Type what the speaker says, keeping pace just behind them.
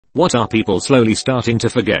What are people slowly starting to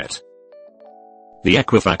forget? The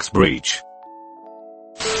Equifax breach.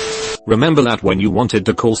 Remember that when you wanted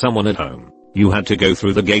to call someone at home, you had to go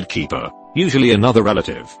through the gatekeeper, usually another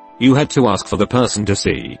relative. You had to ask for the person to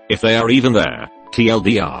see if they are even there.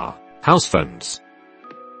 TLDR. House phones.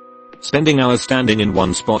 Spending hours standing in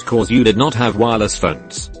one spot cause you did not have wireless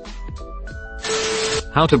phones.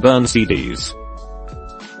 How to burn CDs.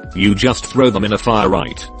 You just throw them in a fire,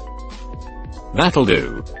 right? That'll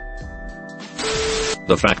do.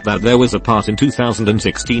 The fact that there was a part in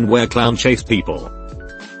 2016 where clown chased people.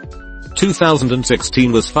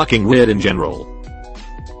 2016 was fucking weird in general.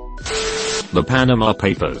 The Panama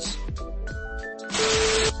Papers.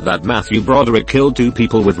 That Matthew Broderick killed 2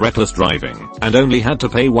 people with reckless driving and only had to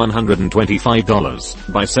pay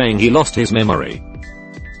 $125 by saying he lost his memory.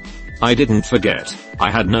 I didn't forget.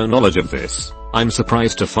 I had no knowledge of this. I'm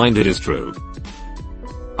surprised to find it is true.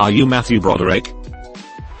 Are you Matthew Broderick?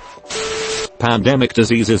 Pandemic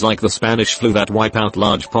diseases like the Spanish flu that wipe out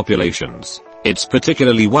large populations. It's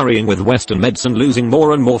particularly worrying with Western medicine losing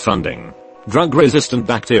more and more funding. Drug-resistant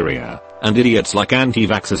bacteria, and idiots like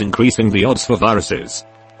anti-vaxxers increasing the odds for viruses.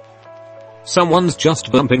 Someone's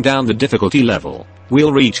just bumping down the difficulty level.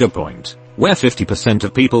 We'll reach a point where 50%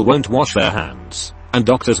 of people won't wash their hands, and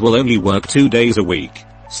doctors will only work 2 days a week.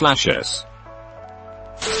 /s.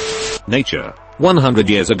 Nature. 100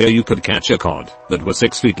 years ago you could catch a cod that was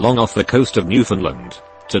 6 feet long off the coast of Newfoundland.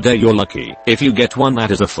 Today you're lucky if you get one that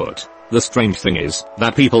is a foot. The strange thing is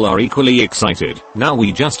that people are equally excited. Now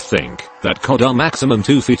we just think that cod are maximum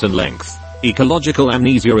 2 feet in length. Ecological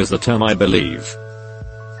amnesia is the term I believe.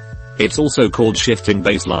 It's also called shifting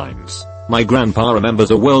baselines. My grandpa remembers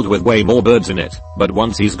a world with way more birds in it, but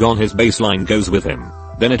once he's gone his baseline goes with him.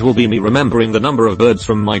 Then it will be me remembering the number of birds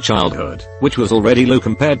from my childhood, which was already low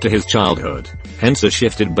compared to his childhood. Hence a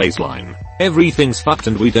shifted baseline. Everything's fucked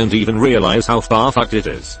and we don't even realize how far fucked it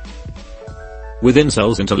is. With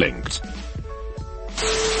incels interlinked.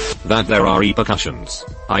 That there are repercussions.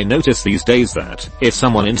 I notice these days that if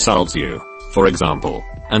someone insults you, for example,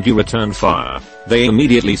 and you return fire, they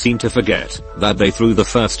immediately seem to forget that they threw the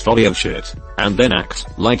first volley of shit, and then act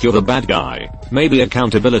like you're the bad guy. Maybe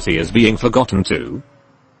accountability is being forgotten too?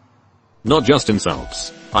 Not just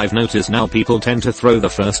insults. I've noticed now people tend to throw the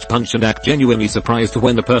first punch and act genuinely surprised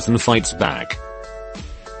when the person fights back.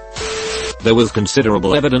 There was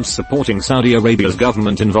considerable evidence supporting Saudi Arabia's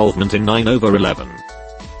government involvement in 9/11.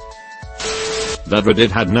 That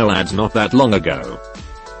Reddit had no ads not that long ago.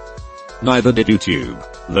 Neither did YouTube.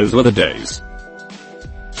 Those were the days.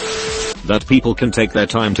 That people can take their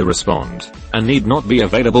time to respond, and need not be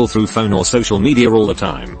available through phone or social media all the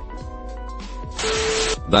time.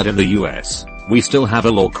 That in the US, we still have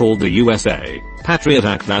a law called the USA Patriot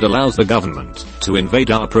Act that allows the government to invade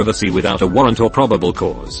our privacy without a warrant or probable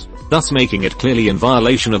cause, thus making it clearly in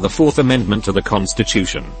violation of the 4th Amendment to the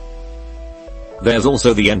Constitution. There's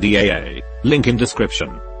also the NDAA, link in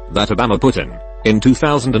description, that Obama put in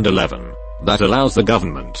 2011, that allows the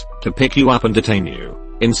government to pick you up and detain you,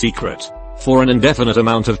 in secret, for an indefinite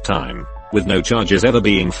amount of time, with no charges ever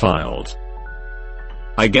being filed.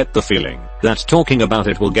 I get the feeling that talking about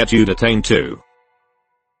it will get you detained too.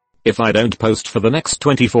 If I don't post for the next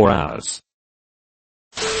 24 hours.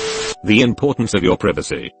 The importance of your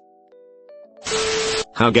privacy.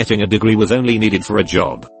 How getting a degree was only needed for a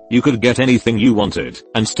job. You could get anything you wanted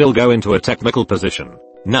and still go into a technical position.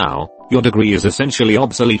 Now, your degree is essentially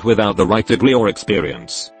obsolete without the right degree or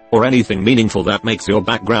experience, or anything meaningful that makes your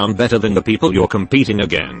background better than the people you're competing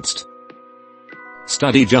against.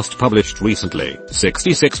 Study just published recently,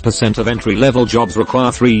 66% of entry-level jobs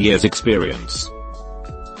require 3 years experience.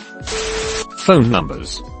 Phone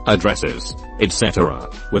numbers, addresses, etc.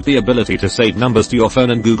 With the ability to save numbers to your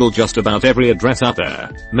phone and Google just about every address out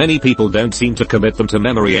there, many people don't seem to commit them to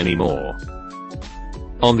memory anymore.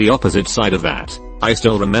 On the opposite side of that, I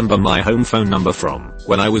still remember my home phone number from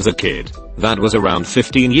when I was a kid. That was around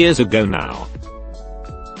 15 years ago now.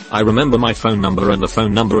 I remember my phone number and the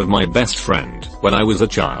phone number of my best friend when I was a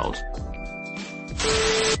child.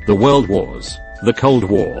 The World Wars, the Cold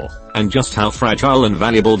War, and just how fragile and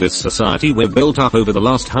valuable this society we've built up over the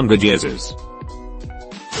last 100 years is.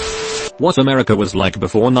 What America was like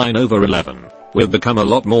before 9/11. We've become a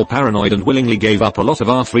lot more paranoid and willingly gave up a lot of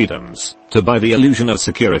our freedoms to buy the illusion of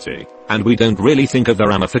security, and we don't really think of the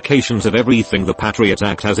ramifications of everything the Patriot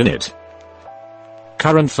Act has in it.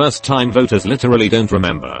 Current first-time voters literally don't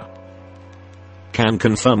remember. Can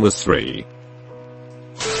confirm was 3.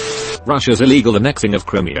 Russia's illegal annexing of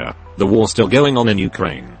Crimea, the war still going on in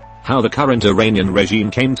Ukraine, how the current Iranian regime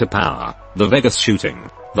came to power, the Vegas shooting,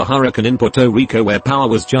 the hurricane in Puerto Rico where power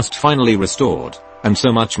was just finally restored, and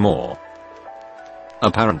so much more.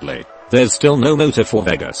 Apparently, there's still no motive for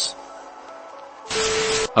Vegas.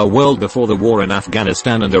 A world before the war in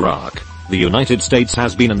Afghanistan and Iraq. The United States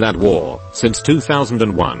has been in that war since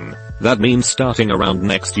 2001. That means starting around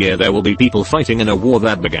next year there will be people fighting in a war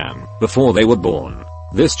that began before they were born.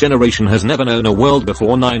 This generation has never known a world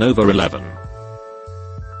before 9/11.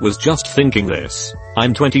 Was just thinking this.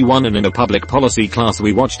 I'm 21 and in a public policy class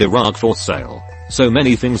we watched Iraq for sale. So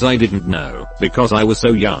many things I didn't know because I was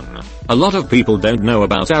so young. A lot of people don't know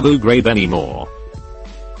about Abu Ghraib anymore.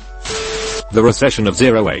 The recession of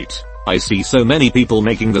 08. I see so many people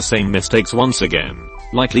making the same mistakes once again,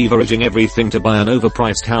 like leveraging everything to buy an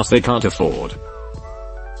overpriced house they can't afford.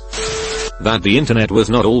 That the internet was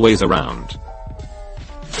not always around.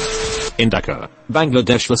 In Dhaka,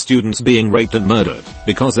 Bangladesh, the students being raped and murdered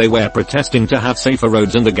because they were protesting to have safer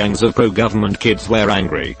roads and the gangs of pro-government kids were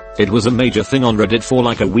angry. It was a major thing on Reddit for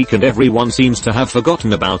like a week and everyone seems to have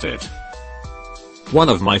forgotten about it. One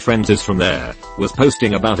of my friends is from there, was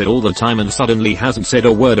posting about it all the time and suddenly hasn't said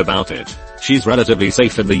a word about it. She's relatively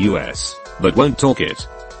safe in the US, but won't talk it.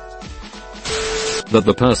 That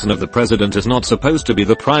the person of the president is not supposed to be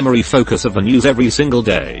the primary focus of the news every single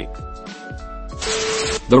day.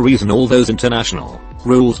 The reason all those international,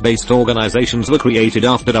 rules-based organizations were created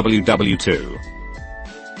after WW2.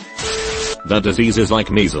 That diseases like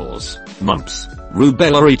measles, mumps,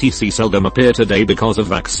 rubella etc. seldom appear today because of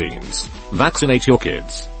vaccines. Vaccinate your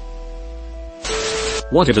kids.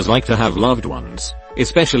 What it is like to have loved ones,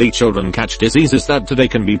 especially children, catch diseases that today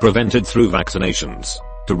can be prevented through vaccinations.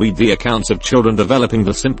 To read the accounts of children developing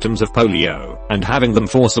the symptoms of polio and having them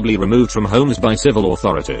forcibly removed from homes by civil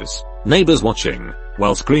authorities. Neighbors watching,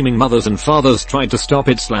 while screaming mothers and fathers tried to stop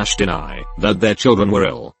it / deny that their children were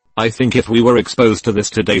ill. I think if we were exposed to this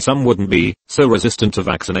today some wouldn't be so resistant to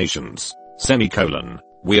vaccinations.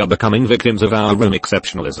 We are becoming victims of our own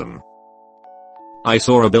exceptionalism. I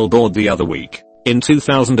saw a billboard the other week, in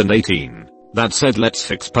 2018, that said let's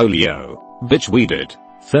fix polio. Bitch we did,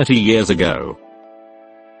 30 years ago.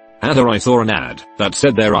 Either I saw an ad that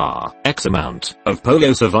said there are X amount of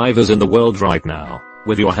polio survivors in the world right now.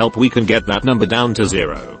 With your help we can get that number down to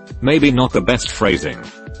 0. Maybe not the best phrasing.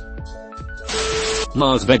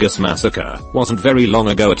 Las Vegas massacre wasn't very long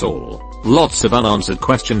ago at all. Lots of unanswered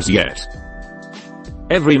questions yet.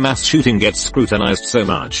 Every mass shooting gets scrutinized so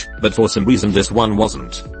much, but for some reason this one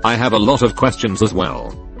wasn't. I have a lot of questions as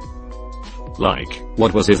well. Like,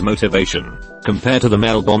 what was his motivation? Compared to the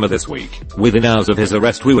mail bomber this week, within hours of his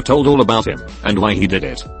arrest we were told all about him, and why he did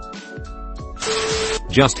it.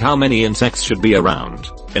 Just how many insects should be around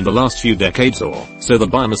in the last few decades or so the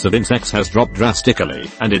biomass of insects has dropped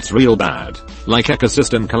drastically, and it's real bad. Like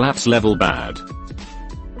ecosystem collapse level bad.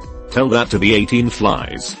 Tell that to the 18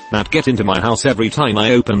 flies that get into my house every time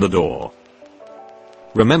I open the door.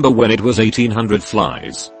 Remember when it was 1800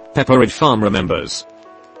 flies? Pepperidge Farm remembers.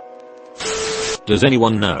 Does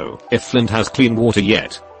anyone know if Flint has clean water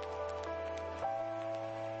yet?